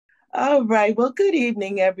All right. Well, good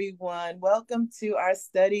evening, everyone. Welcome to our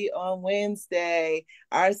study on Wednesday,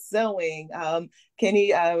 our sewing.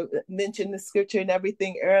 Kenny mentioned the scripture and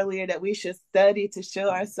everything earlier that we should study to show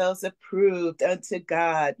ourselves approved unto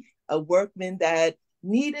God, a workman that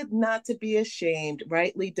needed not to be ashamed,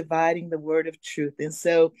 rightly dividing the word of truth. And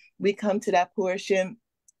so we come to that portion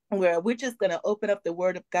where we're just going to open up the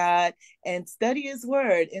word of God and study his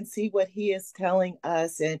word and see what he is telling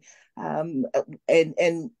us um,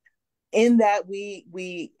 and in that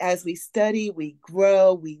we as we study, we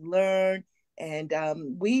grow, we learn, and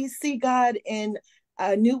we see God in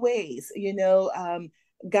new ways.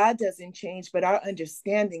 God doesn't change, but our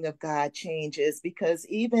understanding of God changes, because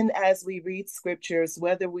even as we read scriptures,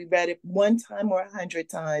 whether we read it one time or 100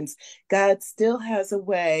 times, God still has a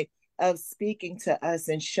way of speaking to us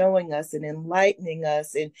and showing us and enlightening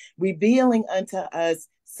us and revealing unto us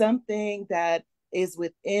something that is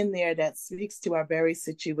within there that speaks to our very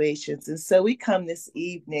situations. And so we come this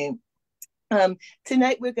evening.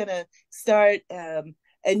 Tonight we're going to start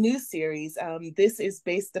a new series. This is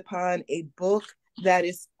based upon a book that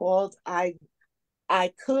is called I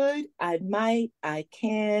Could, I Might, I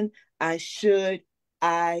Can, I Should,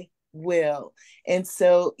 I Will. And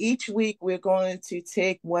so each week we're going to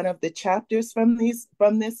take one of the chapters from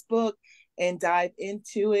this book and dive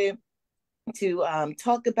into it to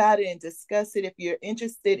talk about it and discuss it. If you're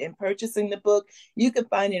interested in purchasing the book, you can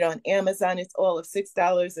find it on Amazon. It's all of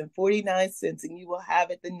 $6.49, and you will have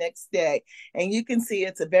it the next day. And you can see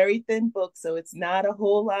it's a very thin book, so it's not a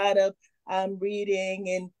whole lot of reading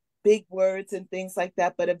and big words and things like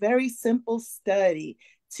that, but a very simple study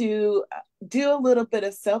to do a little bit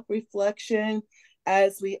of self-reflection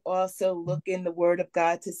as we also look in the Word of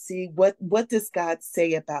God to see what does God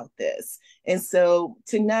say about this. And so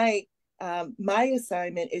tonight, my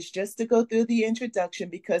assignment is just to go through the introduction,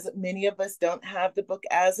 because many of us don't have the book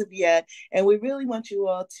as of yet. And we really want you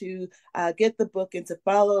all to get the book and to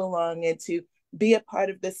follow along and to be a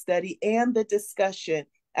part of the study and the discussion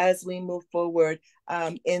as we move forward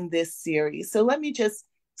in this series. So let me just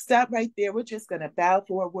stop right there. We're just going to bow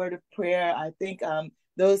for a word of prayer. I think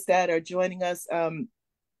those that are joining us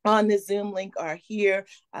on the Zoom link are here.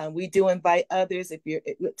 We do invite others if you're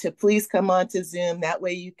to please come on to Zoom. That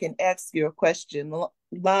way you can ask your question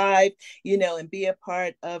live, and be a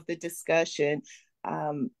part of the discussion.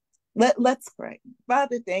 Let's pray.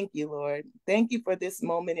 Father, thank you, Lord. Thank you for this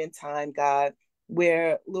moment in time, God,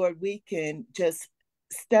 where, Lord, we can just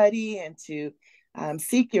study and to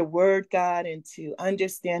seek your word, God, and to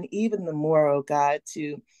understand even the more, oh God,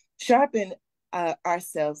 to sharpen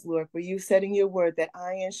ourselves, Lord, for you said in your word that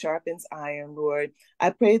iron sharpens iron, Lord.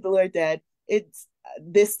 I pray, the Lord, that it's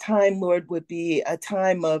this time, Lord, would be a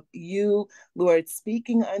time of you, Lord,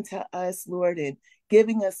 speaking unto us, Lord, and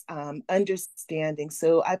giving us understanding.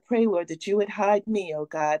 So I pray, Lord, that you would hide me, oh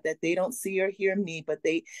God, that they don't see or hear me, but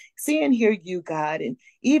they see and hear you, God. And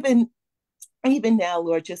even now,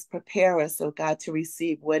 Lord, just prepare us, oh God, to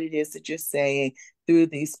receive what it is that you're saying through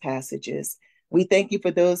these passages. We thank you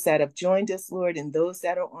for those that have joined us, Lord, and those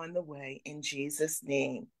that are on the way. In Jesus'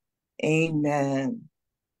 name, amen.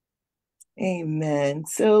 Amen.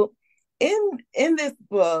 So in this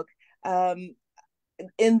book, in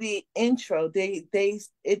the intro,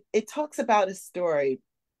 it talks about a story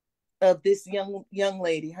of this young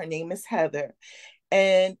lady. Her name is Heather,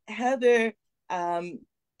 and Heather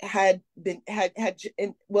had been had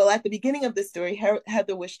well, at the beginning of the story,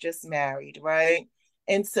 Heather was just married, right?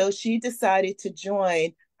 And so she decided to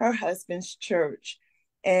join her husband's church.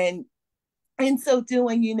 And in so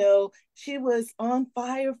doing, she was on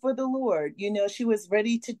fire for the Lord. She was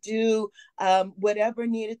ready to do whatever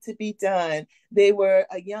needed to be done. They were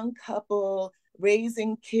a young couple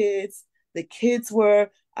raising kids. The kids were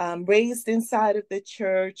raised inside of the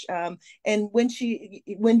church. And when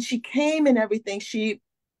she came and everything, she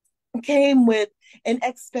came with an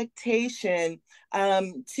expectation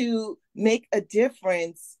to make a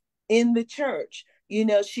difference in the church.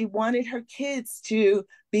 She wanted her kids to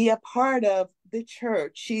be a part of the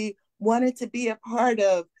church. She wanted to be a part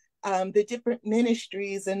of the different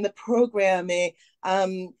ministries and the programming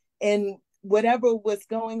and whatever was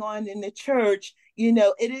going on in the church.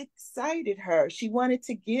 It excited her. She wanted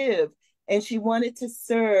to give and she wanted to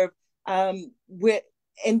serve with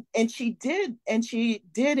and she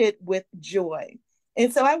did it with joy.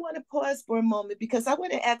 And so I want to pause for a moment, because I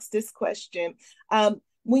want to ask this question.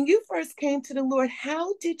 When you first came to the Lord,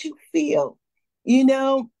 how did you feel?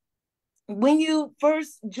 When you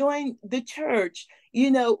first joined the church,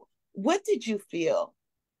 what did you feel?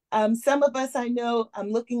 some of us, I know, I'm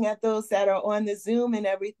looking at those that are on the Zoom and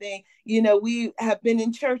everything, we have been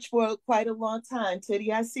in church for quite a long time.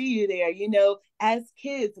 Teddy, I see you there. As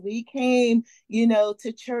kids, we came,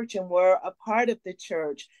 to church and were a part of the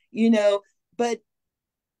church, but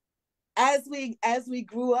as we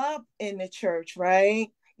grew up in the church, right,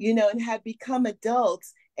 and had become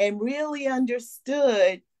adults and really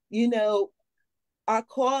understood, our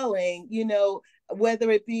calling,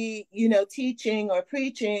 whether it be, teaching or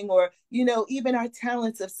preaching or, even our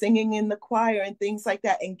talents of singing in the choir and things like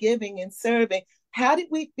that and giving and serving. How did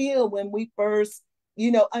we feel when we first,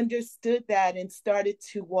 understood that and started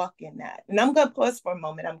to walk in that? And I'm going to pause for a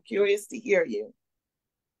moment. I'm curious to hear you.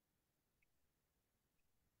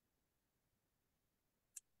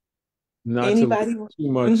 Not to Anybody? leave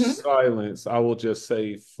too much Mm-hmm. silence, I will just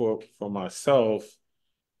say for myself,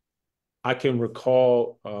 I can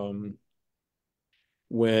recall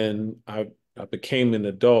when I became an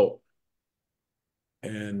adult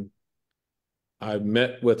and I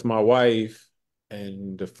met with my wife,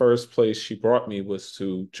 and the first place she brought me was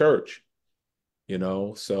to church,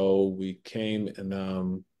 So we came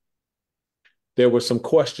and there were some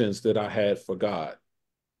questions that I had for God.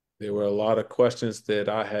 There were a lot of questions that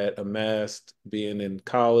I had amassed being in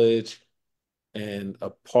college and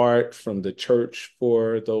apart from the church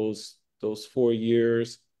for those 4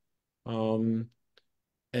 years. Um,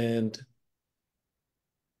 and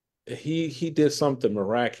he did something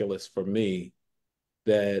miraculous for me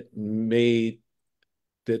that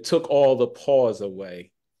took all the pause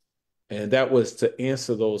away. And that was to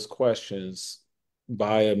answer those questions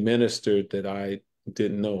by a minister that I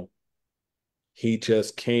didn't know. He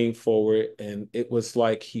just came forward and it was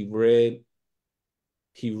like he read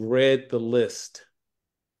the list.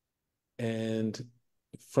 And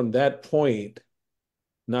from that point,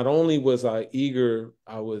 not only was I eager,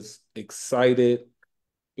 I was excited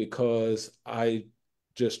because I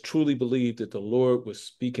just truly believed that the Lord was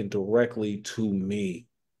speaking directly to me.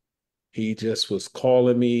 He just was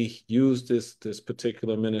calling me, used this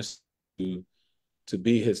particular ministry to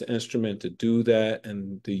be his instrument to do that,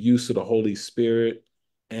 and the use of the Holy Spirit.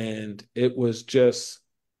 And it was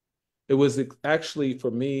actually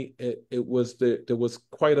for me, there was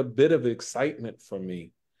quite a bit of excitement for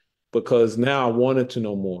me because now I wanted to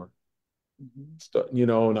know more,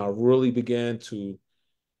 and I really began to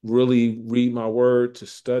really read my word, to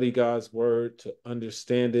study God's word, to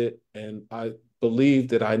understand it. And I believe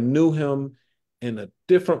that I knew him in a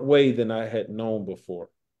different way than I had known before.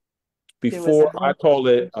 There was a Before, I hunger. call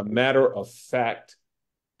it a matter of fact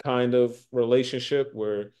kind of relationship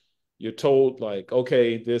where you're told, like,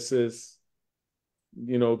 okay, this is,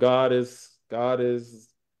 God is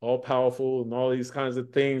all powerful and all these kinds of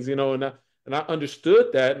things, and I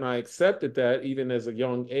understood that and I accepted that even as a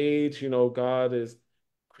young age. God is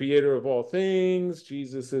creator of all things.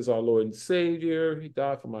 Jesus is our Lord and Savior. He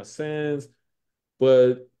died for my sins.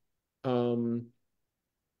 But um,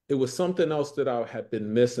 it was something else that I had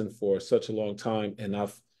been missing for such a long time. And I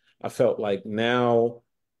felt like now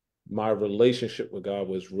my relationship with God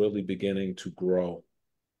was really beginning to grow.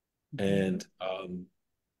 Mhm.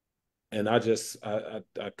 And I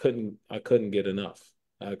couldn't get enough.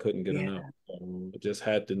 I couldn't get enough. Yeah. I just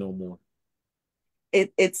had to know more.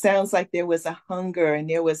 It sounds like there was a hunger and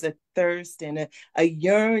there was a thirst and a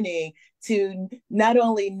yearning to not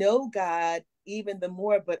only know God even the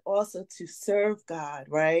more, but also to serve God,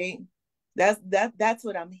 right? That's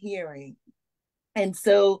what I'm hearing. And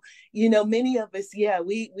so, many of us, yeah,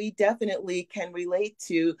 we definitely can relate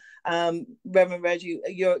to Reverend Reggie,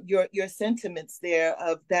 your sentiments there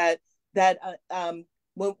of that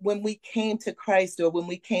when we came to Christ, or when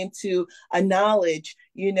we came to a knowledge,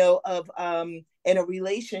 of in a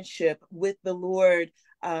relationship with the Lord,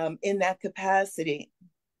 in that capacity.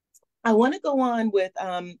 I want to go on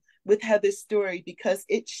with Heather's story because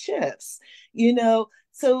it shifts,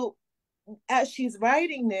 So as she's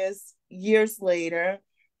writing this years later,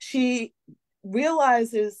 she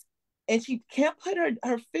realizes, and she can't put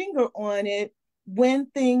her finger on it, when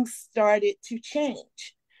things started to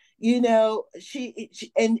change.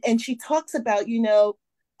 And she talks about,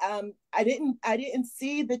 I didn't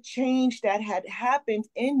see the change that had happened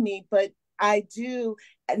in me, but I do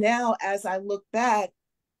now, as I look back,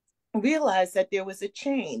 realized that there was a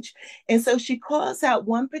change. And so she calls out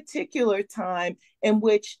one particular time in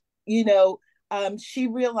which, she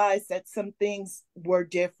realized that some things were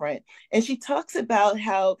different. And she talks about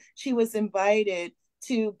how she was invited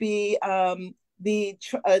to be the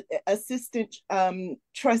assistant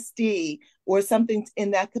trustee or something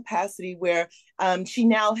in that capacity, where she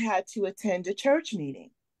now had to attend a church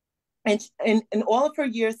meeting. And in all of her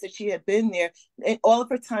years that she had been there, in all of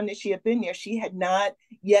her time that she had been there, she had not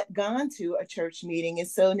yet gone to a church meeting. And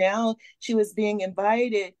so now she was being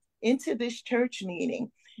invited into this church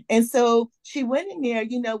meeting. And so she went in there,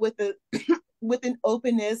 with a with an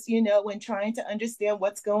openness, and trying to understand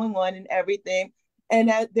what's going on and everything.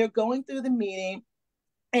 And they're going through the meeting,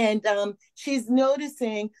 and she's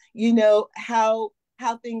noticing, how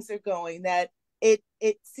things are going. That it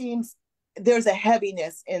seems there's a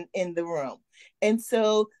heaviness in the room, and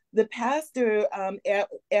so the pastor,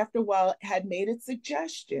 after a while, had made a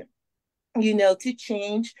suggestion, to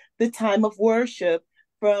change the time of worship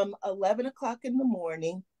from 11 o'clock in the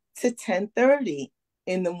morning to 10:30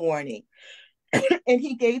 in the morning. And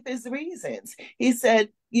he gave his reasons. He said,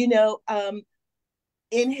 in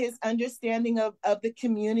his understanding of the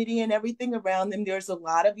community and everything around them, there's a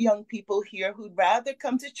lot of young people here who'd rather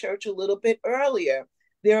come to church a little bit earlier.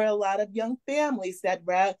 There are a lot of young families that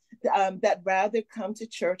rather come to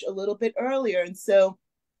church a little bit earlier. And so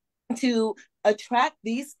to attract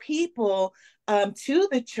these people to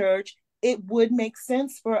the church, it would make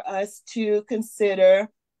sense for us to consider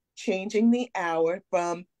changing the hour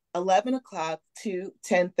from 11 o'clock to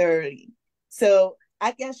 10:30. So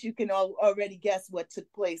I guess you can already guess what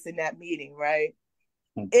took place in that meeting, right?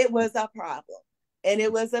 It was a problem. And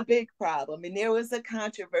it was a big problem. And there was a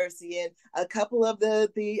controversy. And a couple of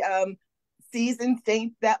the seasoned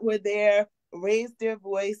saints that were there raised their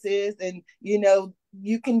voices. And,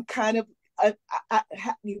 you can kind of,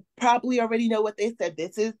 you probably already know what they said.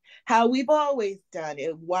 This is how we've always done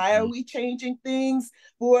it. Why are we changing things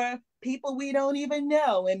for people we don't even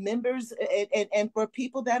know, and members, and for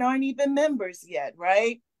people that aren't even members yet,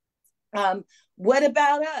 right? What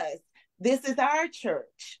about us? This is our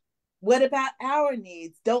church. What about our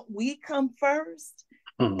needs? Don't we come first?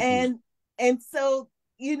 And so,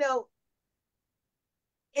 it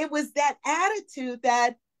was that attitude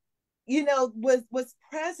that, was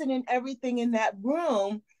present in everything in that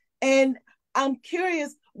room. And I'm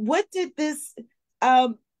curious, what did this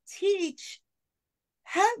teach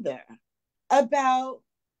Heather about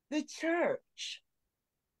the church?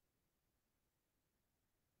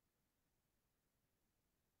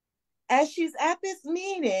 As she's at this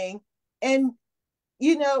meeting, and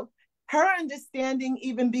her understanding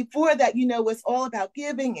even before that, was all about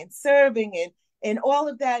giving and serving and all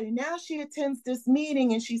of that. And now she attends this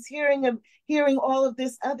meeting and she's hearing all of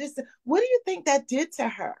this other stuff. What do you think that did to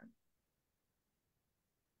her?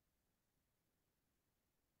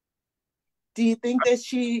 Do you think that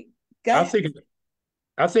she I got? think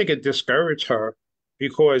I think it discouraged her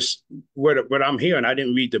because what I'm hearing, I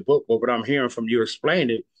didn't read the book, but what I'm hearing from you explain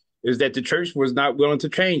it is that the church was not willing to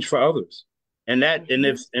change for others. And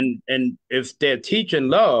if they're teaching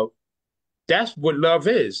love, that's what love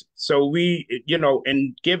is. So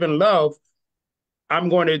in giving love, I'm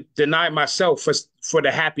going to deny myself for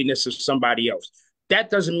the happiness of somebody else. That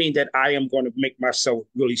doesn't mean that I am going to make myself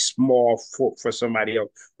really small for somebody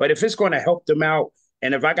else. But if it's going to help them out,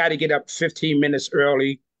 and if I got to get up 15 minutes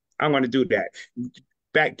early, I'm going to do that.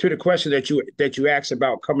 Back to the question that you asked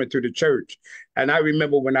about coming to the church, and I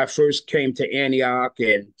remember when I first came to Antioch,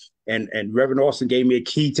 and Reverend Austin gave me a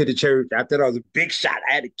key to the church. I thought I was a big shot.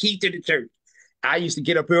 I had a key to the church. I used to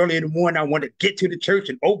get up early in the morning. I wanted to get to the church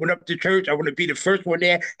and open up the church. I want to be the first one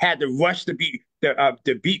there. Had to rush to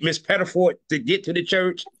beat Miss Pettiford to get to the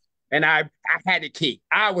church. And I had a key.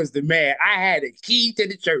 I was the man. I had a key to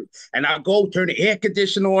the church. And I go turn the air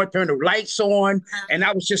conditioner on, turn the lights on. And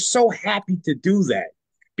I was just so happy to do that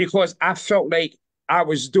because I felt like I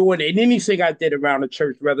was doing it. And anything I did around the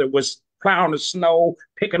church, whether it was plowing the snow,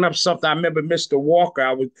 picking up something. I remember Mr.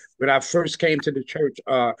 Walker. When I first came to the church,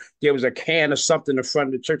 there was a can of something in front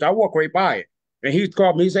of the church. I walked right by it. And he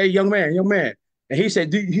called me. He said, "Hey, young man, young man." And he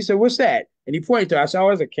said, "What's that?" And he pointed to it. I said, "Oh,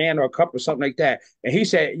 it's a can or a cup or something like that." And he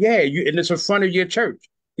said, "Yeah, and it's in front of your church."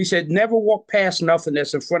 He said, "Never walk past nothing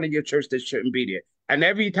that's in front of your church that shouldn't be there." And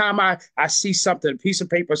every time I see something, a piece of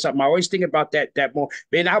paper or something, I always think about that more.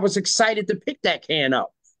 Man, I was excited to pick that can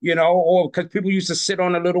up, or because people used to sit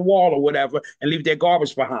on a little wall or whatever and leave their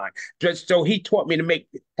garbage behind. Just so he taught me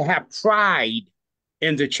to have pride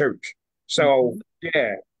in the church. So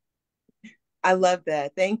yeah. I love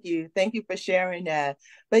that. Thank you. Thank you for sharing that.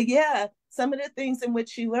 But yeah, some of the things in which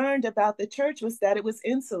she learned about the church was that it was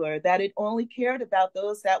insular, that it only cared about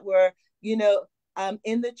those that were,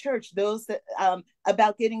 in the church, those that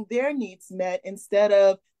about getting their needs met instead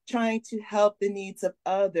of trying to help the needs of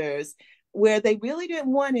others, where they really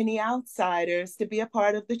didn't want any outsiders to be a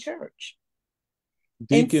part of the church.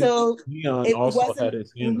 And Deacon so Leon it also wasn't. had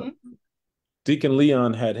his hand up. Mhm. Deacon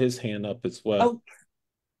Leon had his hand up as well. Oh,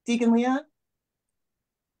 Deacon Leon?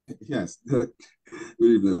 Yes. Good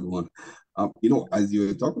evening, everyone. As you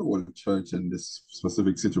were talking about the church and this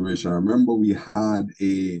specific situation, I remember we had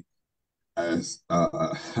a,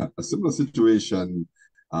 uh, a similar situation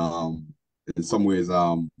um, in some ways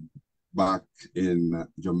back in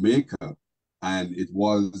Jamaica, and it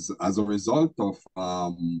was as a result of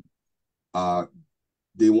uh,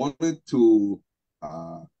 they wanted to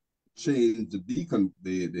uh, change the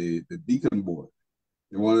deacon board.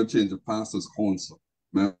 They wanted to change the pastors' council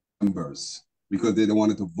members because they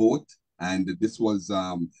wanted to vote, and this was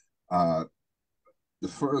uh, the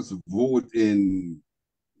first vote in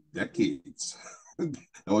decades that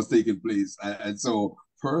was taking place, and so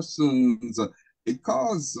persons, it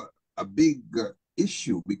caused a big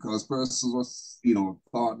issue because persons was,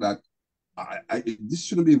 thought that this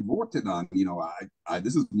shouldn't be voted on.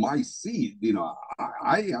 This is my seat.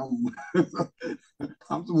 I am.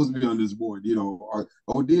 I'm supposed to be on this board. Or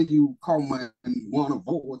how dare you come and want to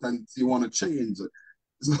vote and you want to change?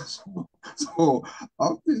 So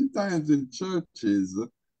oftentimes in churches,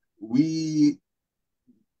 we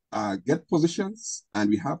get positions and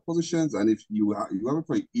we have positions, and if you have it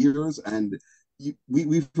for years, and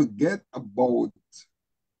we forget about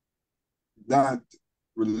that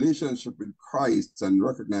relationship with Christ and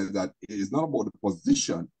recognize that it is not about the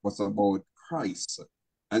position, but it's about Christ.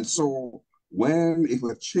 And so if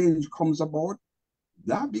a change comes about,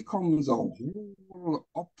 that becomes a whole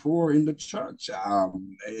uproar in the church.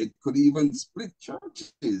 It could even split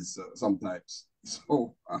churches sometimes.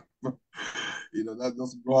 So, that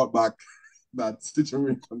just brought back that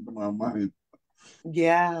situation to my mind.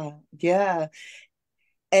 Yeah, yeah.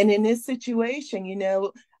 And in this situation,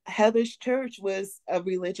 Heather's church was a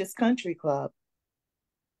religious country club.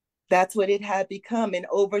 That's what it had become. And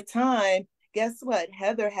over time, guess what?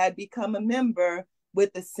 Heather had become a member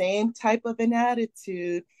with the same type of an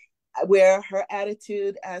attitude, where her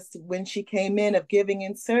attitude as to when she came in of giving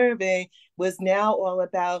and serving was now all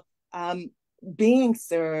about being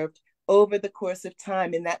served over the course of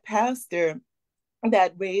time. And that pastor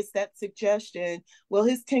that raised that suggestion, well,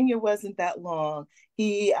 his tenure wasn't that long.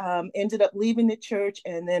 He ended up leaving the church,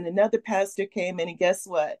 and then another pastor came in, and guess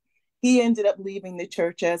what? He ended up leaving the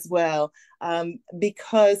church as well,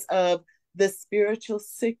 because of the spiritual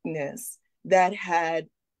sickness that had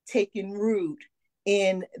taken root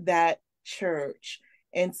in that church.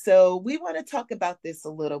 And so we want to talk about this a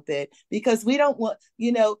little bit, because we don't want,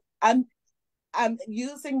 I'm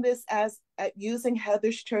using this as using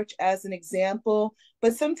Heather's church as an example,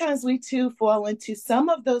 but sometimes we too fall into some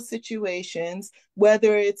of those situations,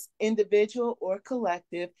 whether it's individual or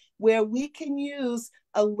collective, where we can use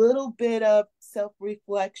a little bit of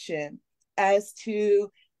self-reflection as to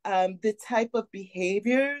the type of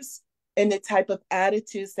behaviors and the type of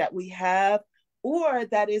attitudes that we have, or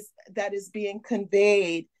that is being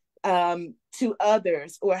conveyed to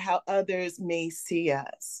others, or how others may see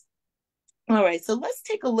us. All right, so let's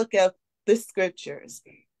take a look at the scriptures.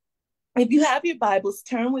 If you have your Bibles,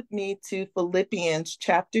 turn with me to Philippians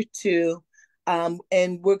chapter 2,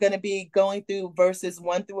 and we're going to be going through verses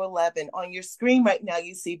 1 through 11. On your screen right now,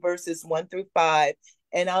 you see verses 1 through 5,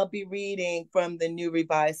 and I'll be reading from the New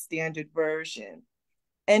Revised Standard Version.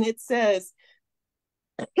 And it says,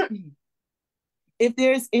 if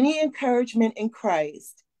there's any encouragement in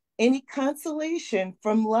Christ, any consolation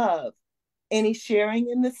from love, any sharing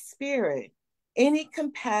in the Spirit, any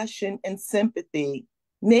compassion and sympathy,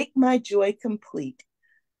 make my joy complete.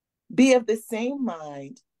 Be of the same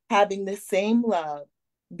mind, having the same love,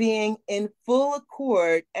 being in full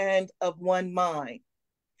accord and of one mind.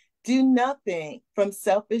 Do nothing from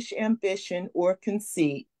selfish ambition or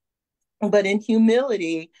conceit, but in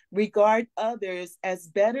humility regard others as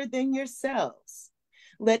better than yourselves.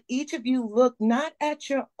 Let each of you look not at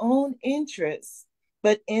your own interests,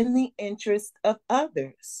 but in the interest of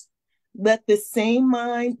others. Let the same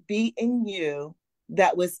mind be in you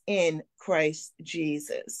that was in Christ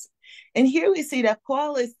Jesus. And here we see that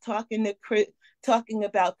Paul is talking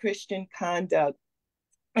about Christian conduct.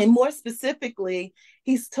 And more specifically,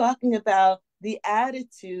 he's talking about the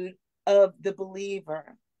attitude of the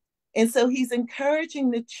believer. And so he's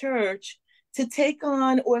encouraging the church to take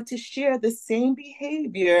on or to share the same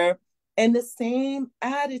behavior and the same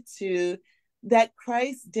attitude that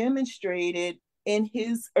Christ demonstrated in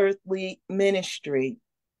his earthly ministry.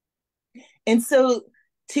 And so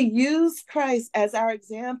to use Christ as our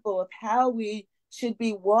example of how we should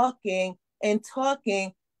be walking and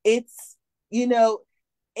talking, it's,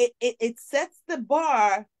 it sets the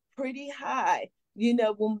bar pretty high.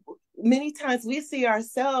 When many times we see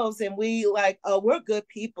ourselves and we like, oh, we're good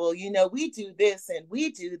people, we do this and we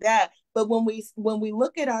do that. But when we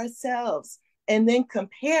look at ourselves and then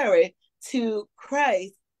compare it to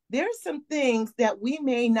Christ, there are some things that we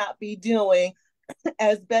may not be doing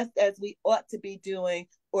as best as we ought to be doing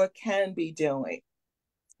or can be doing.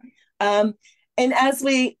 And as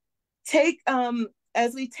we take part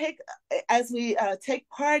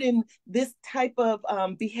in this type of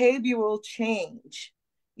behavioral change,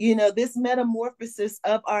 this metamorphosis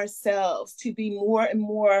of ourselves to be more and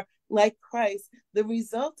more like Christ, the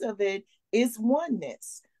result of it is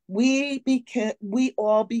oneness. We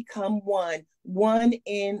all become one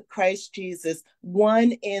in Christ Jesus,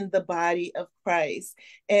 one in the body of Christ,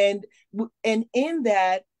 and in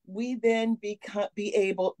that we're then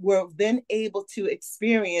able to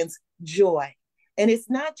experience joy. And it's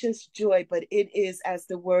not just joy, but it is, as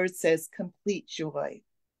the word says, complete joy.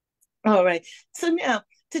 All right. So now,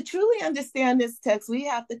 to truly understand this text, we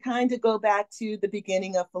have to kind of go back to the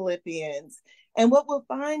beginning of Philippians. And what we'll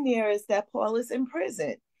find there is that Paul is in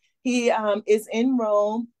prison. He is in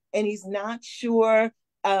Rome, and he's not sure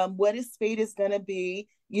what his fate is going to be.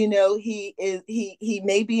 He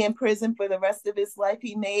may be in prison for the rest of his life.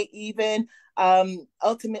 He may even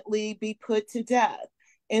ultimately be put to death.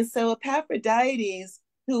 And so Epaphroditus,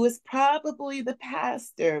 who is probably the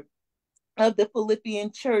pastor of the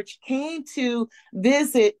Philippian church, came to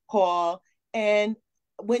visit Paul. And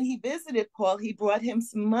when he visited Paul, he brought him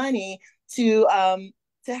some money to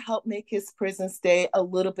help make his prison stay a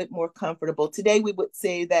little bit more comfortable. Today, we would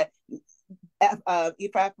say that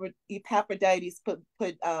Epaphroditus put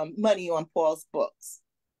money on Paul's books.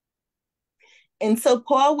 And so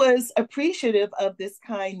Paul was appreciative of this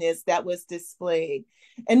kindness that was displayed.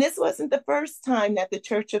 And this wasn't the first time that the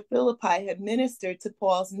church of Philippi had ministered to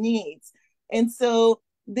Paul's needs. And so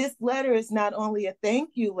this letter is not only a thank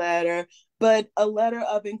you letter, but a letter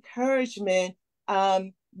of encouragement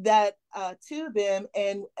to them,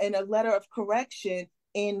 and a letter of correction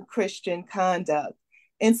in Christian conduct.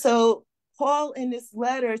 And so Paul, in this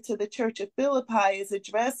letter to the church of Philippi, is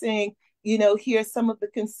addressing, here some of the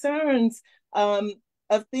concerns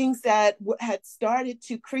of things that had started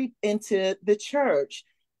to creep into the church.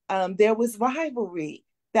 There was rivalry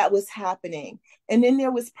that was happening. And then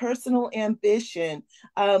there was personal ambition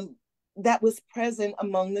that was present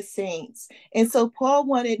among the saints. And so Paul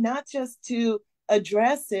wanted not just to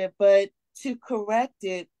address it, but to correct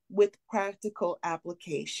it with practical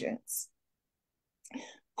applications.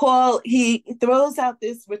 Paul, he throws out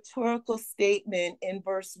this rhetorical statement in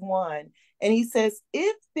verse 1, and he says,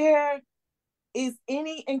 if there is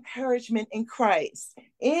any encouragement in Christ,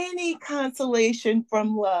 any consolation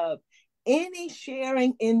from love, any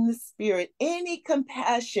sharing in the Spirit, any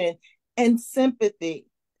compassion and sympathy.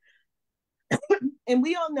 And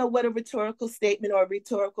we all know what a rhetorical statement or a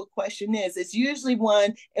rhetorical question is. It's usually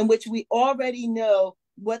one in which we already know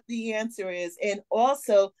what the answer is. And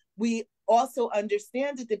also, we also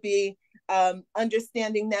understand it to be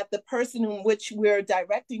understanding that the person in which we're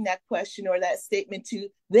directing that question or that statement to,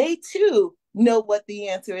 they too know what the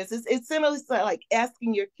answer is. It's similar to like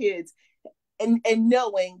asking your kids and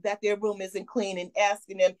knowing that their room isn't clean and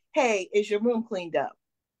asking them, hey, is your room cleaned up?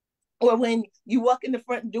 Or when you walk in the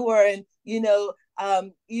front door and,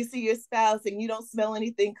 you see your spouse and you don't smell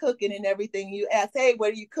anything cooking and everything, you ask, hey,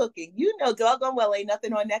 what are you cooking? Doggone well, ain't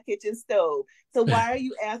nothing on that kitchen stove. So why are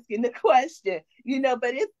you asking the question?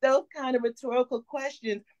 But it's those kind of rhetorical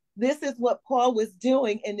questions. This is what Paul was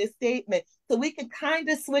doing in this statement. So we can kind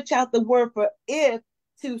of switch out the word for if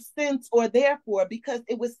to since or therefore, because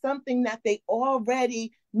it was something that they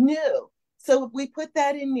already knew. So if we put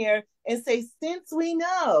that in there and say, since we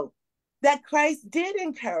know that Christ did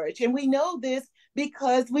encourage, and we know this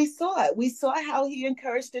because we saw it. We saw how he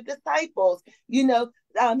encouraged the disciples. He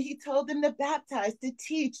told them to baptize, to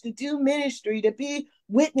teach, to do ministry, to be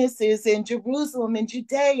witnesses in Jerusalem and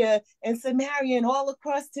Judea and Samaria and all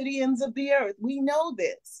across to the ends of the earth. We know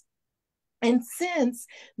this. And since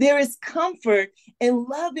there is comfort in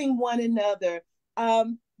loving one another,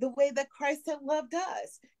 the way that Christ had loved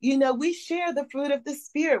us, we share the fruit of the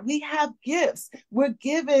Spirit. We have gifts. We're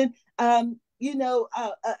given,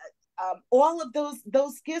 all of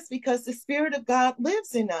those gifts because the Spirit of God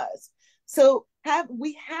lives in us. So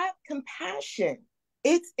we have compassion.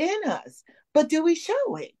 It's in us, but do we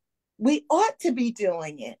show it? We ought to be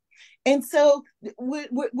doing it. And so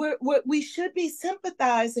we should be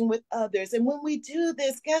sympathizing with others. And when we do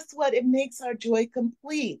this, guess what? It makes our joy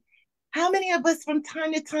complete. How many of us from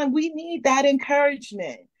time to time, we need that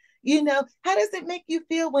encouragement? How does it make you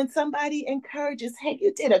feel when somebody encourages, hey,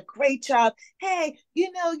 you did a great job. Hey,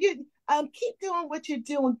 you keep doing what you're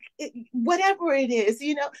doing, whatever it is,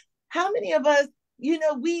 how many of us,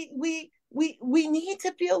 we need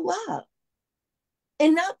to feel love.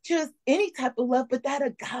 And not just any type of love, but that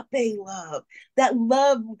agape love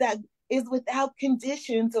that is without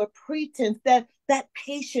conditions or pretense, that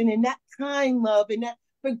patient and that kind love and that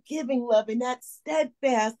forgiving love and that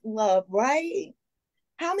steadfast love, right?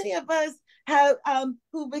 How many of us have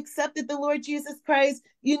who've accepted the Lord Jesus Christ,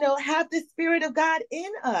 have the Spirit of God in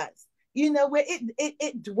us, where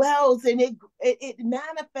it dwells and it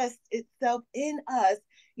manifests itself in us.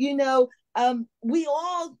 We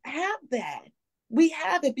all have that. We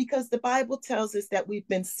have it because the Bible tells us that we've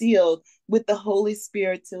been sealed with the Holy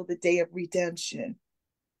Spirit till the day of redemption.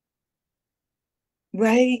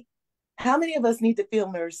 Right? How many of us need to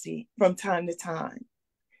feel mercy from time to time?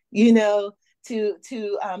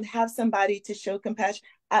 To have somebody to show compassion.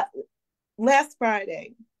 Last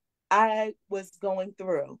Friday, I was going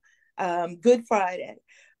through Good Friday.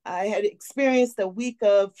 I had experienced a week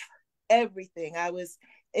of everything. I was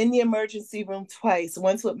in the emergency room twice,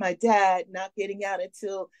 once with my dad, not getting out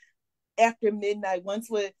until after midnight, once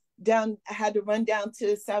with I had to run down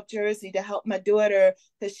to South Jersey to help my daughter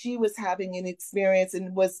because she was having an experience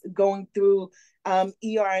and was going through ER,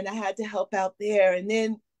 and I had to help out there. And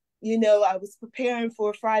then, I was preparing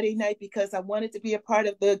for Friday night because I wanted to be a part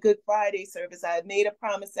of the Good Friday service. I had made a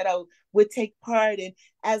promise that I would take part. And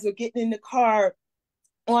as we're getting in the car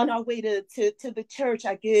on our way to the church,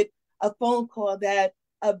 I get a phone call that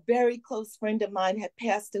a very close friend of mine had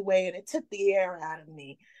passed away, and it took the air out of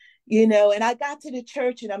me. And I got to the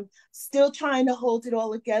church and I'm still trying to hold it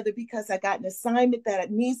all together because I got an assignment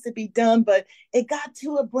that needs to be done, but it got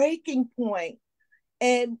to a breaking point.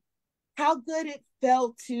 And how good it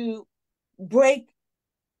felt to break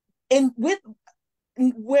in with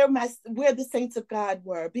where the saints of God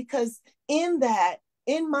were, because in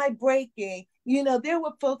my breaking, there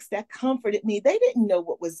were folks that comforted me. They didn't know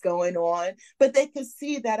what was going on, but they could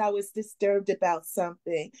see that I was disturbed about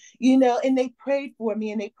something, and they prayed for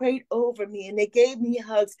me and they prayed over me and they gave me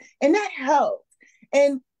hugs, and that helped.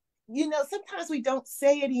 And sometimes we don't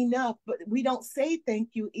say it enough, but we don't say thank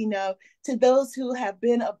you enough to those who have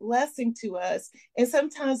been a blessing to us. And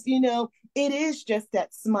sometimes, it is just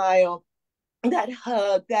that smile, that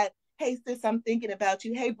hug, that, hey, sis, I'm thinking about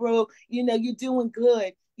you. Hey, bro, you're doing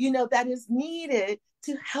good. That is needed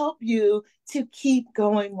to help you to keep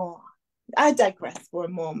going on. I digress for a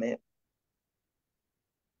moment.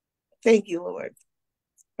 Thank you, Lord.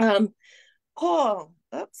 Paul,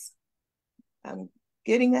 I'm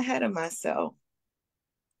getting ahead of myself.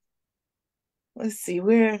 Let's see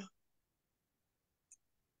where.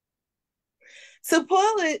 So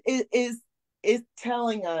Paul is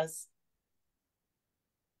telling us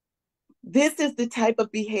this is the type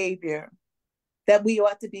of behavior that we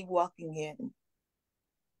ought to be walking in.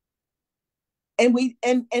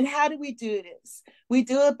 And how do we do this? We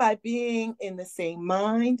do it by being in the same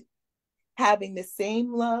mind, having the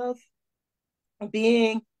same love,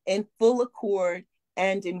 being in full accord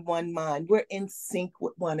and in one mind. We're in sync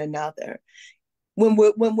with one another. When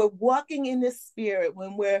we're walking in the Spirit,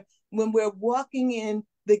 when we're walking in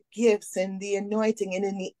the gifts and the anointing and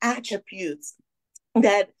in the attributes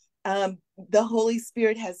that the Holy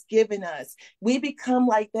Spirit has given us, we become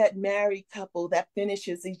like that married couple that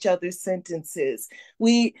finishes each other's sentences.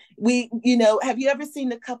 We have you ever seen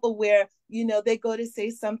the couple where they go to say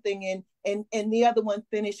something and the other one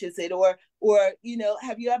finishes it, or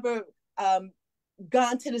have you ever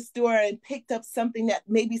gone to the store and picked up something that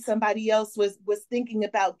maybe somebody else was thinking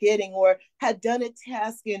about getting, or had done a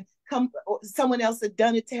task and someone else had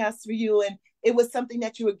done a task for you, and it was something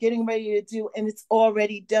that you were getting ready to do and it's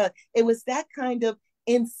already done. It was that kind of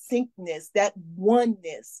in syncness, that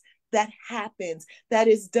oneness that happens, that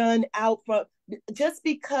is done out from just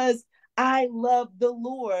because I love the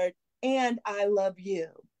Lord and I love you.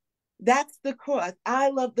 That's the cross.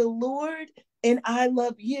 I love the Lord and I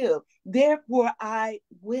love you. Therefore, I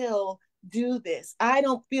will do this. I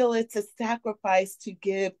don't feel it's a sacrifice to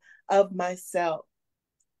give of myself.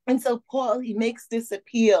 And so Paul, he makes this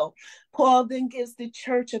appeal. Paul then gives the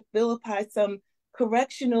church of Philippi some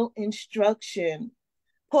correctional instruction.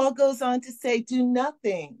 Paul goes on to say, do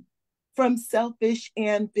nothing from selfish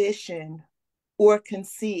ambition or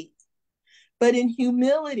conceit, but in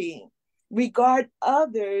humility, regard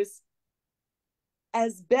others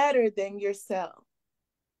as better than yourself.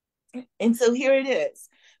 And so here it is.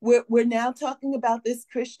 We're now talking about this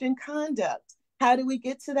Christian conduct. How do we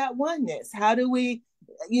get to that oneness? How do we,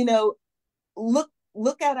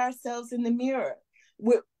 look at ourselves in the mirror?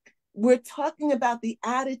 We're talking about the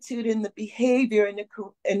attitude and the behavior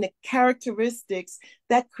and the characteristics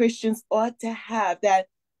that Christians ought to have.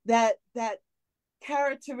 That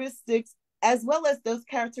characteristics, as well as those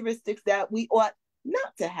characteristics that we ought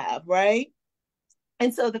not to have, right?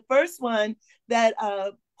 And so the first one that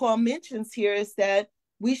Paul mentions here is that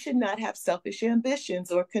we should not have selfish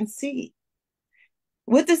ambitions or conceit.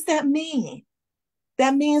 What does that mean?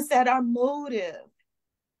 That means that our motive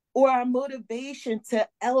or our motivation to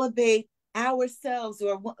elevate ourselves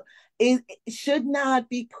it should not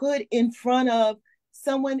be put in front of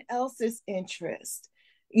someone else's interest.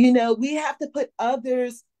 We have to put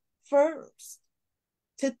others first,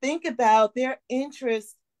 to think about their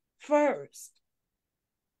interest first.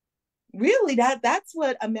 Really, that's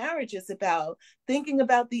what a marriage is about, thinking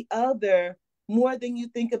about the other more than you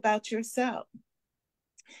think about yourself.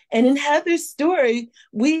 And in Heather's story,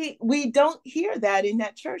 we don't hear that in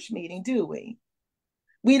that church meeting, do we?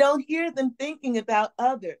 We don't hear them thinking about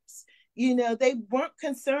others. They weren't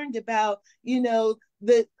concerned about, the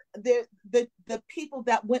people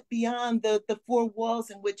that went beyond the four walls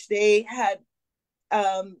in which they had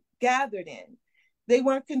gathered in. They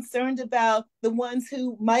weren't concerned about the ones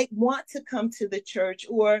who might want to come to the church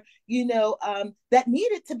or, that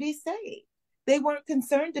needed to be saved. They weren't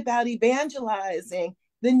concerned about evangelizing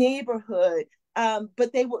the neighborhood,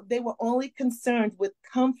 but they were only concerned with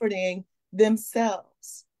comforting themselves.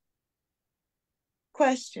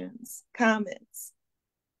 Questions, comments?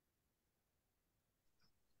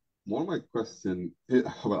 One of my questions,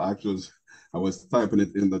 well, actually, I was typing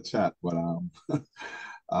it in the chat, but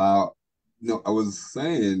I was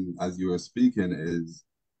saying as you were speaking is,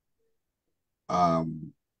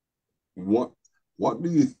 what do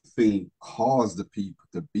you think caused the people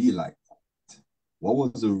to be like that? What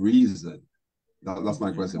was the reason? That's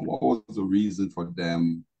my question. What was the reason for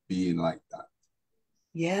them being like that?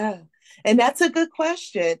 Yeah, and that's a good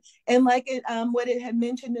question. And like what it had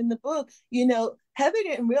mentioned in the book, Heather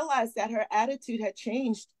didn't realize that her attitude had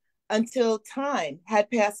changed until time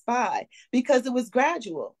had passed by, because it was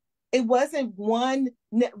gradual. It wasn't one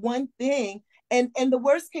thing. And the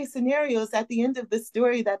worst case scenario is at the end of the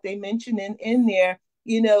story that they mentioned in there,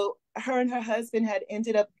 her and her husband had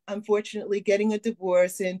ended up, unfortunately, getting a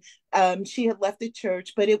divorce, and she had left the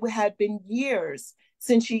church, but it had been years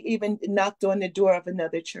since she even knocked on the door of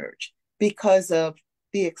another church because of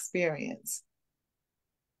the experience.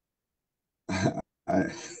 I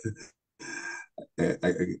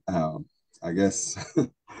guess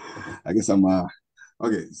I'm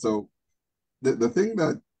okay. So the thing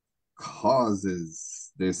that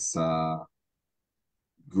causes this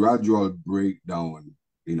gradual breakdown,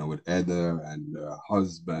 with Heather and her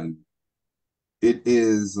husband, it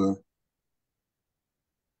is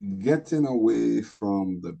getting away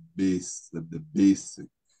from the basic,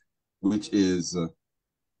 which is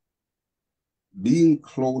being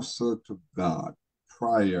closer to God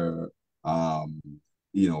prior,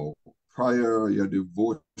 prior your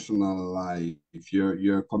devotional life,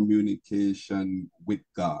 your communication with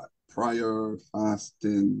God, prior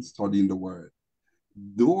fasting, studying the word.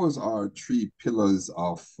 Those are three pillars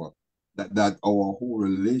of that our whole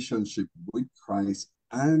relationship with Christ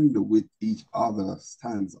and with each other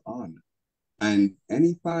stands on. And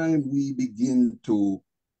anytime we begin to,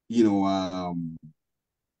 be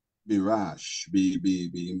rash, be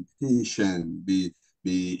impatient, be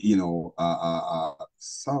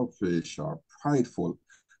selfish or prideful,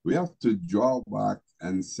 we have to draw back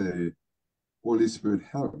and say, Holy Spirit,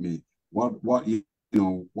 help me.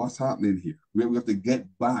 What's happening here? We have to get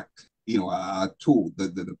back, to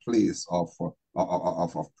the place of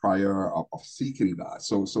prayer, of seeking God.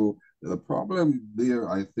 So the problem there,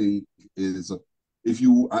 I think, is if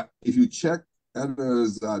you check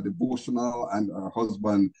Heather's devotional and her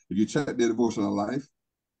husband, if you check their devotional life,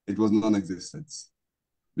 it was non-existent.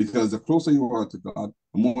 Because the closer you are to God,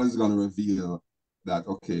 the more it's going to reveal that,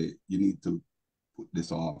 okay, you need to put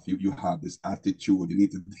this off. You have this attitude. You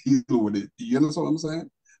need to deal with it. You understand what I'm saying?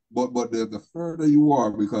 But the further you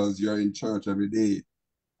are, because you're in church every day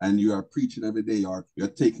and you are preaching every day, or you're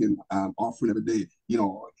taking offering every day,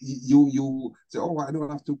 you say, oh, I don't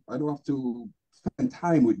have to spend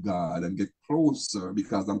time with God and get closer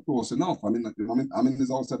because I'm close enough. I'm in His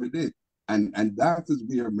house every day, and that is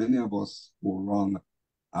where many of us go wrong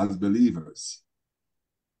as believers.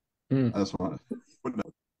 I just want to put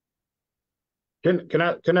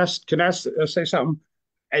that. Can I say something?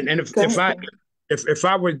 And if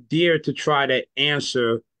I were dare to try to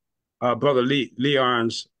answer Brother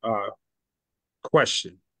Leon's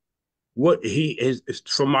question, what he is,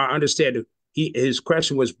 from my understanding, his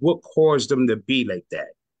question was, what caused them to be like that?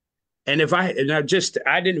 And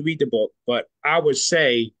I didn't read the book, but I would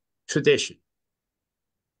say tradition.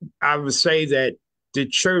 I would say that the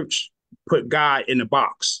church put God in a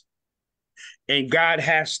box, and God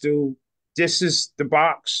has to. This is the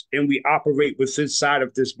box, and we operate within inside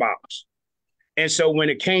of this box. And so when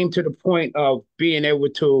it came to the point of being able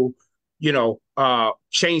to,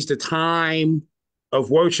 change the time of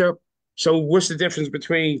worship. So what's the difference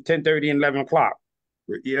between 10:30 and 11 o'clock?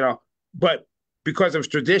 But because of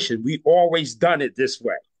tradition, we always done it this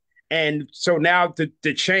way. And so now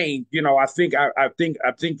the change, I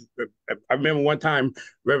remember one time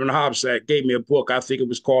Reverend Hobbs gave me a book. I think it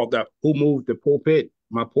was called "Who Moved the Pulpit?"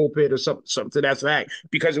 My pulpit or something to that fact,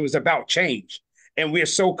 because it was about change. And we are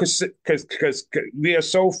so because we are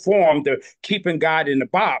so formed to keeping God in the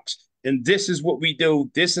box. And this is what we do.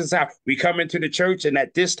 This is how we come into the church. And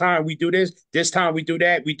at this time we do this time we do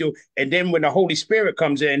that, we do. And then when the Holy Spirit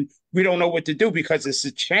comes in, we don't know what to do because it's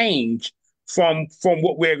a change from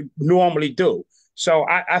what we normally do. So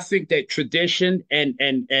I think that tradition and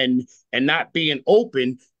not being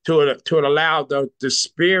open to allow the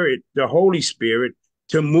Spirit, the Holy Spirit,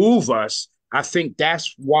 to move us. I think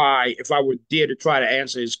that's why, if I were dare to try to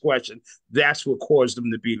answer his question, that's what caused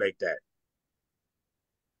them to be like that.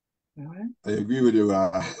 I agree with you,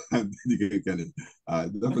 Kenneth.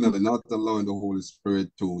 Definitely not allowing the Holy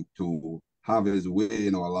Spirit to have his way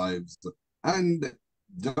in our lives, and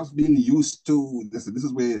just being used to this. This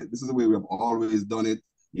is the way we have always done it.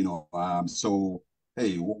 So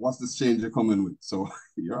hey, what's this change you're coming with? So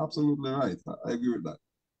you're absolutely right. I agree with that.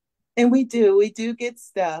 And we do get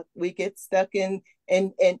stuck. We get stuck in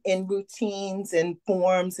routines and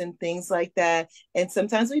forms and things like that. And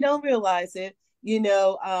sometimes we don't realize it,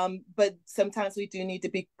 but sometimes we do need to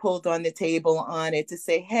be pulled on the table on it to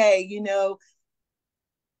say, hey,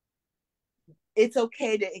 it's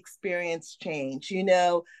okay to experience change.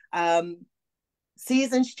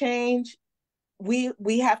 Seasons change. We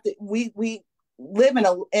live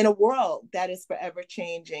in a world that is forever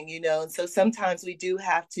changing, and so sometimes we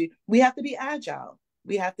have to be agile.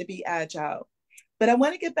 We have to be agile. But I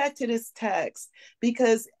want to get back to this text,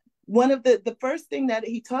 because one of the first thing that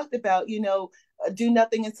he talked about, do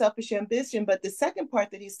nothing in selfish ambition, but the second part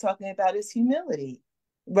that he's talking about is humility,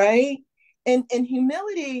 right? And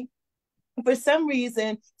humility, for some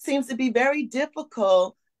reason, seems to be very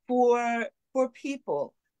difficult for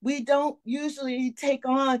people. We don't usually take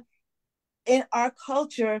on in our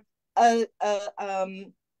culture an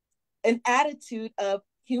attitude of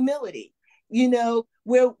humility.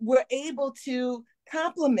 We're able to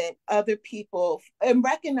compliment other people and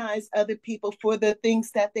recognize other people for the things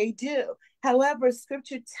that they do. However,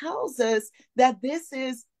 scripture tells us that this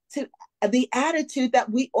is the attitude that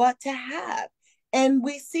we ought to have. And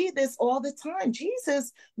we see this all the time.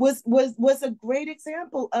 Jesus was a great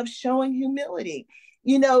example of showing humility.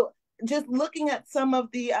 Just looking at some of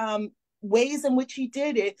the ways in which he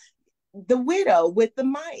did it, the widow with the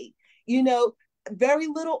mite, very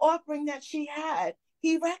little offering that she had,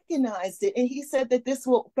 he recognized it, and he said that this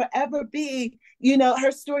will forever be,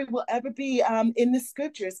 her story will ever be in the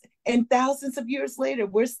scriptures. And thousands of years later,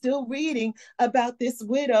 we're still reading about this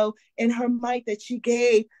widow and her mite that she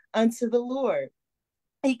gave unto the Lord.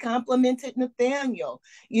 He complimented Nathaniel,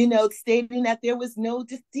 stating that there was no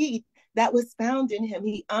deceit that was found in him.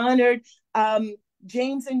 He honored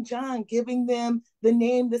James and John, giving them the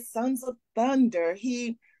name the sons of thunder.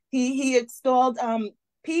 He extolled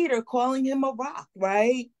Peter, calling him a rock,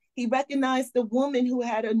 right? He recognized the woman who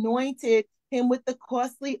had anointed him with the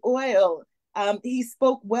costly oil. He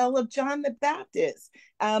spoke well of John the Baptist.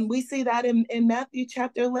 We see that in Matthew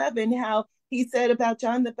chapter 11, how he said about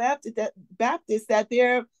John the Baptist that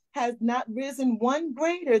there has not risen one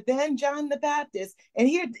greater than John the Baptist. And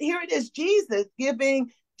here it is, Jesus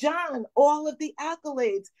giving John all of the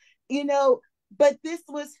accolades, but this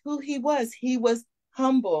was who he was. He was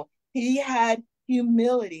humble. He had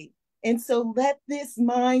humility. And so let this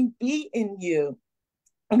mind be in you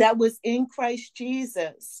that was in Christ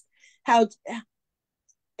Jesus. How,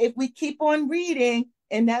 if we keep on reading,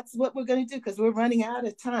 and that's what we're going to do because we're running out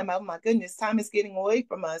of time. Oh my goodness, time is getting away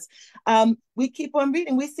from us. We keep on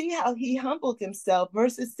reading. We see how he humbled himself.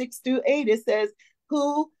 Verses 6-8, it says,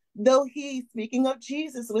 who, though he, speaking of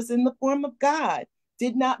Jesus, was in the form of God,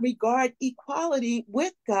 did not regard equality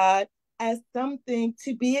with God as something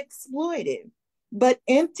to be exploited, but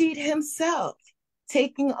emptied himself,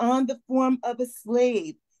 taking on the form of a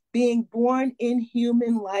slave, being born in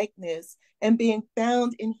human likeness, and being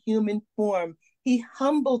found in human form. He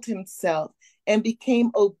humbled himself and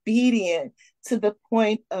became obedient to the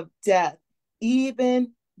point of death,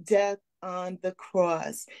 even death on the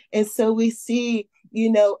cross. And so we see,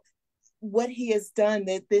 what he has done,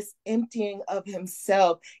 that this emptying of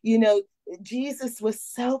himself. Jesus was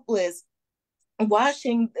selfless,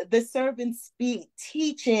 washing the servants' feet,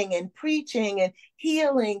 teaching and preaching and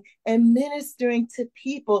healing and ministering to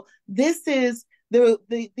people. This is the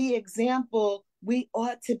example we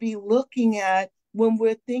ought to be looking at when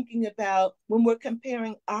we're thinking about, when we're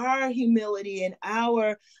comparing our humility and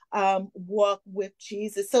our walk with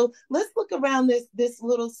Jesus. So let's look around this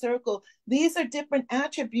little circle. These are different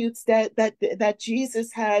attributes that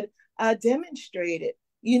Jesus had demonstrated.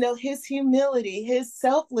 You know, his humility, his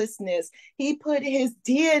selflessness. He put his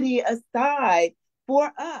deity aside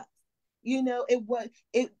for us. You know,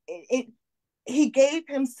 he gave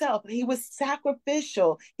himself. He was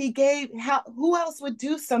sacrificial. He gave, who else would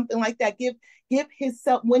do something like that? Give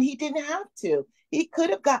himself when he didn't have to. He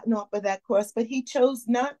could have gotten off of that cross, but he chose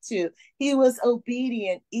not to. He was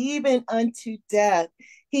obedient even unto death.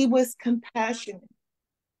 He was compassionate.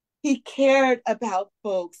 He cared about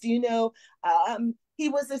folks. You know, he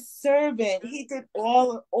was a servant. He did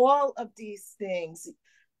all of these things.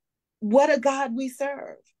 What a God we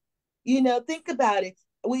serve. You know, think about it.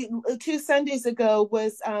 We 2 Sundays ago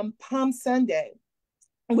was Palm Sunday,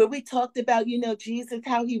 where we talked about, you know, Jesus,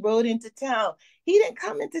 how he rode into town. He didn't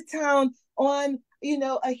come into town on, you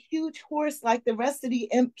know, a huge horse like the rest of the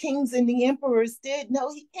kings and the emperors did.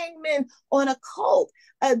 No, he came in on a colt,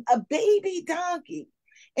 a baby donkey.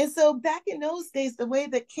 And so back in those days, the way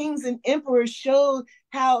that kings and emperors showed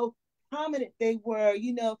how prominent they were,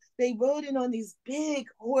 you know, they rode in on these big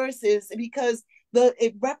horses because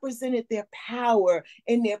it represented their power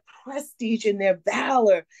and their prestige and their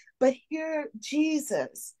valor. But here,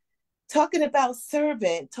 Jesus, talking about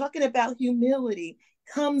servant, talking about humility,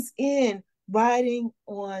 comes in riding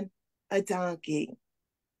on a donkey.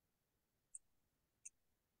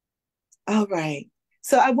 All right.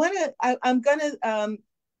 So I'm going to,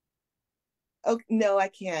 oh, no, I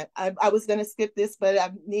can't. I was going to skip this, but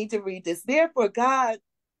I need to read this. Therefore, God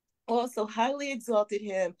also highly exalted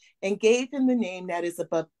him and gave him the name that is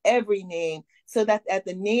above every name, so that at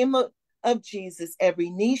the name of Jesus, every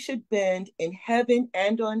knee should bend in heaven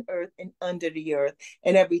and on earth and under the earth,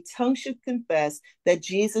 and every tongue should confess that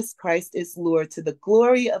Jesus Christ is Lord, to the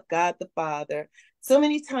glory of God the Father. So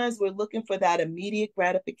many times we're looking for that immediate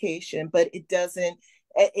gratification, but it doesn't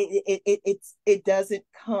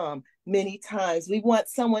come many times. We want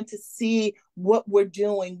someone to see what we're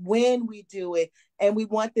doing when we do it, and we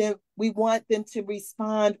want them to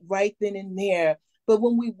respond right then and there. But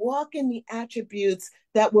when we walk in the attributes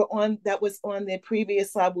that was on the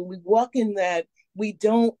previous slide, when we walk in that, we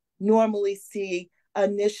don't normally see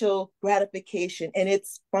initial gratification, and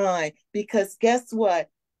it's fine, because guess what?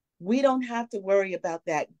 We don't have to worry about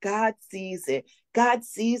that. God sees it. God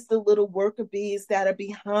sees the little worker bees that are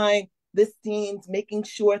behind the scenes, making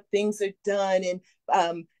sure things are done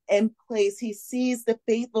and in place. He sees the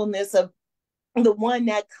faithfulness of the one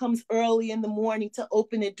that comes early in the morning to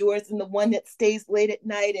open the doors, and the one that stays late at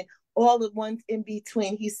night, and all the ones in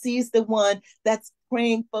between. He sees the one that's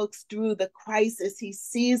praying folks through the crisis. He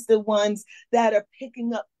sees the ones that are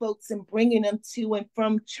picking up folks and bringing them to and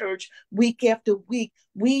from church week after week.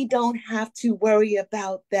 We don't have to worry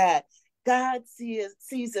about that. God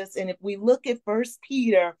sees us. And if we look at 1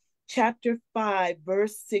 Peter chapter 5,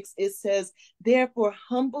 verse 6, it says, therefore,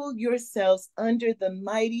 humble yourselves under the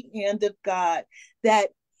mighty hand of God,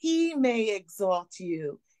 that he may exalt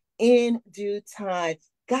you in due time.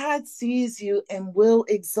 God sees you and will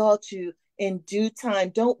exalt you in due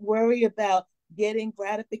time. Don't worry about getting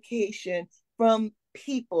gratification from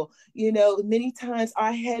people. You know, many times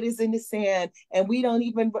our head is in the sand and we don't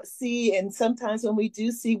even see. And sometimes when we do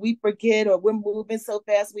see, we forget, or we're moving so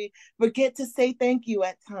fast, we forget to say thank you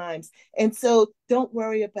at times. And so don't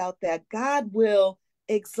worry about that. God will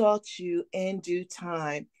exalt you in due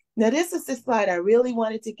time. Now, this is the slide I really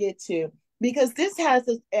wanted to get to, because this has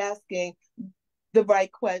us asking the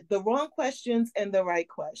wrong questions and the right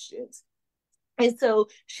questions. And so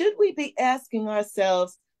should we be asking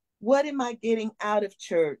ourselves, what am I getting out of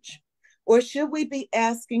church? Or should we be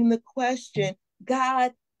asking the question,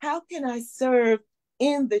 God, how can I serve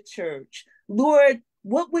in the church? Lord,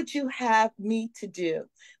 what would you have me to do?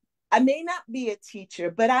 I may not be a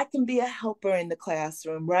teacher, but I can be a helper in the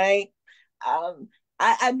classroom, right?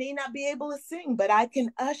 I may not be able to sing, but I can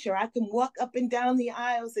usher. I can walk up and down the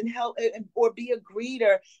aisles and help, or be a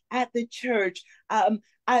greeter at the church.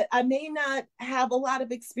 I may not have a lot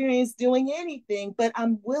of experience doing anything, but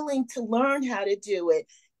I'm willing to learn how to do it.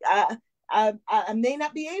 I may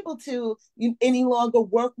not be able to any longer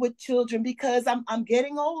work with children because I'm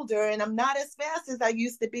getting older and I'm not as fast as I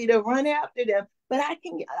used to be to run after them. But I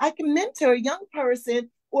can mentor a young person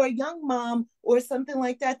or a young mom or something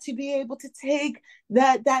like that to be able to take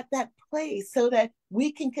that place so that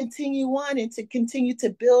we can continue on and to continue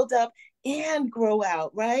to build up and grow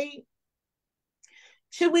out, right?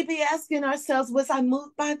 Should we be asking ourselves, was I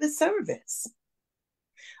moved by the service?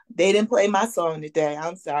 They didn't play my song today.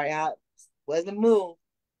 I'm sorry. I wasn't moved.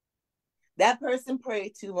 That person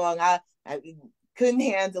prayed too long. I couldn't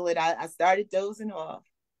handle it. I started dozing off.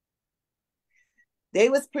 They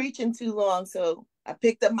was preaching too long, so I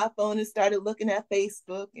picked up my phone and started looking at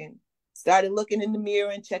Facebook and started looking in the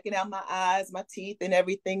mirror and checking out my eyes, my teeth, and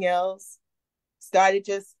everything else. Started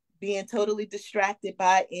just being totally distracted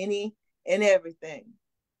by any and everything.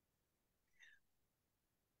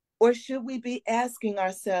 Or should we be asking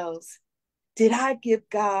ourselves, did I give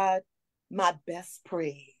God my best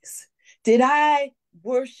praise? Did I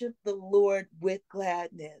worship the Lord with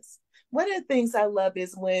gladness? One of the things I love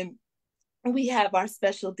is when we have our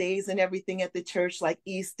special days and everything at the church, like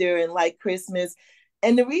Easter and like Christmas.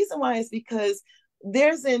 And the reason why is because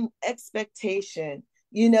there's an expectation.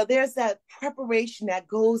 There's that preparation that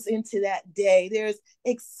goes into that day. There's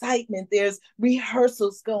excitement. There's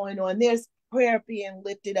rehearsals going on. There's prayer being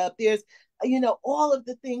lifted up. There's, all of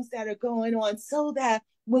the things that are going on, so that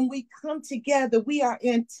when we come together, we are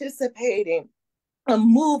anticipating a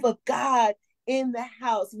move of God in the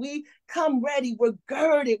house. We come ready, we're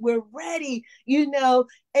girded, we're ready,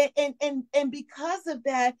 and because of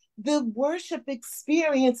that, the worship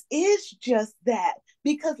experience is just that,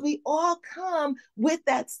 because we all come with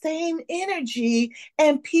that same energy,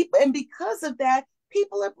 and because of that,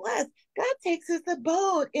 people are blessed. God takes his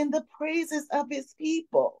abode in the praises of his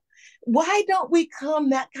people. Why don't we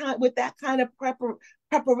come with that kind of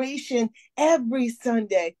preparation every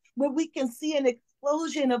Sunday, where we can see an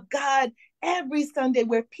explosion of God every Sunday,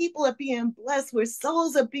 where people are being blessed, where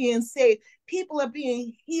souls are being saved, people are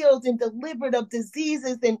being healed and delivered of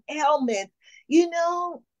diseases and ailments?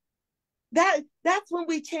 That's when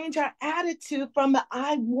we change our attitude from a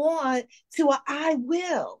I want to a I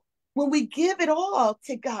will. When we give it all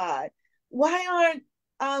to God. Why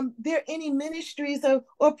aren't there any ministries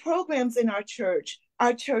or programs in our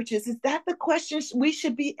churches? Is that the question we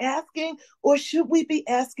should be asking? Or should we be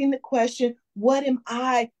asking the question, what am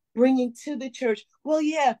I bringing to the church? Well,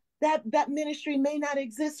 yeah, that ministry may not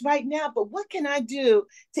exist right now, but what can I do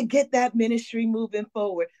to get that ministry moving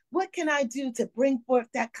forward? What can I do to bring forth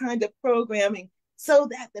that kind of programming, so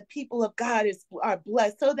that the people of God are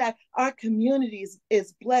blessed, so that our communities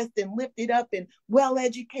is blessed and lifted up and well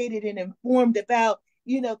educated and informed about,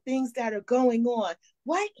 things that are going on?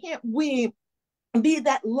 Why can't we be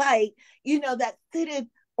that light, that sitteth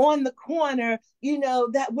on the corner,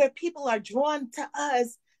 that where people are drawn to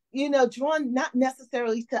us, drawn not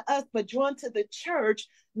necessarily to us, but drawn to the church,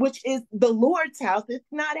 which is the Lord's house. It's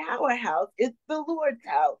not our house, it's the Lord's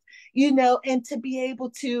house, and to be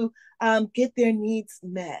able to get their needs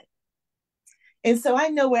met. And so I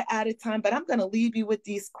know we're out of time, but I'm going to leave you with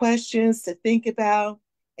these questions to think about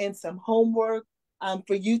and some homework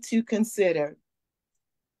for you to consider.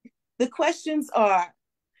 The questions are: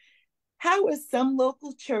 how are some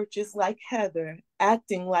local churches like Heather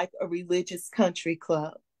acting like a religious country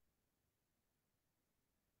club?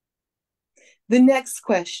 The next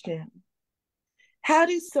question: how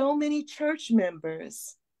do so many church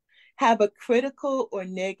members have a critical or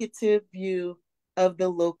negative view of the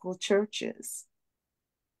local churches?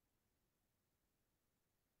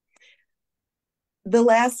 The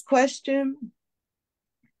last question: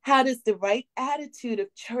 how does the right attitude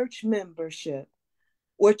of church membership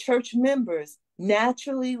or church members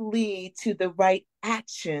naturally lead to the right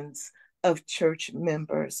actions of church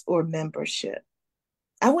members or membership?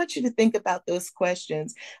 I want you to think about those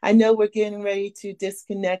questions. I know we're getting ready to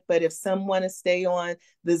disconnect, but if some want to stay on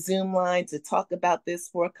the Zoom line to talk about this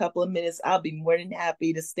for a couple of minutes, I'll be more than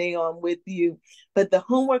happy to stay on with you. But the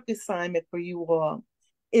homework assignment for you all: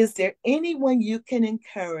 is there anyone you can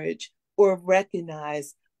encourage or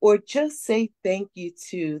recognize or just say thank you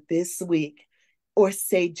to this week, or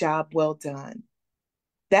say job well done?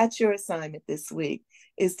 That's your assignment this week.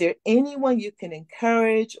 Is there anyone you can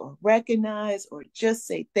encourage or recognize or just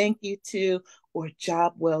say thank you to, or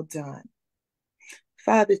job well done?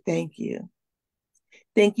 Father, thank you.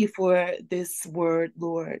 Thank you for this word,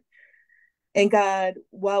 Lord. And God,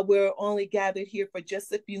 while we're only gathered here for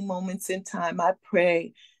just a few moments in time, I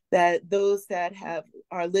pray that those that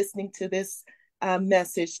are listening to this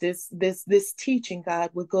message, this teaching,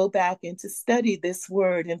 God, would go back and to study this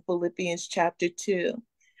word in Philippians chapter 2.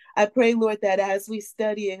 I pray, Lord, that as we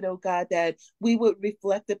study it, oh God, that we would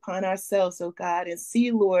reflect upon ourselves, oh God, and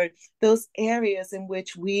see, Lord, those areas in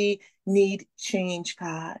which we need change,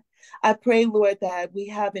 God. I pray, Lord, that we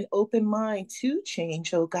have an open mind to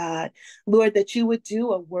change, oh God. Lord, that you would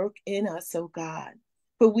do a work in us, oh God.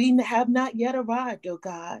 For we have not yet arrived, oh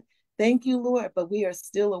God. Thank you, Lord, but we are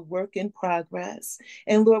still a work in progress.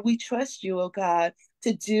 And Lord, we trust you, oh God,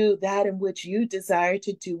 to do that in which you desire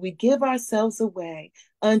to do. We give ourselves away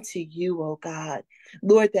unto you, oh God.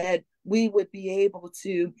 Lord, that we would be able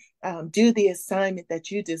to do the assignment that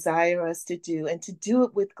you desire us to do, and to do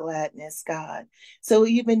it with gladness, God. So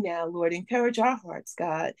even now, Lord, encourage our hearts,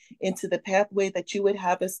 God, into the pathway that you would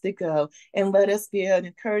have us to go, and let us be an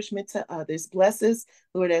encouragement to others. Bless us,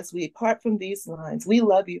 Lord, as we part from these lines. We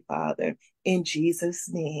love you, Father, in Jesus'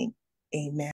 name. Amen.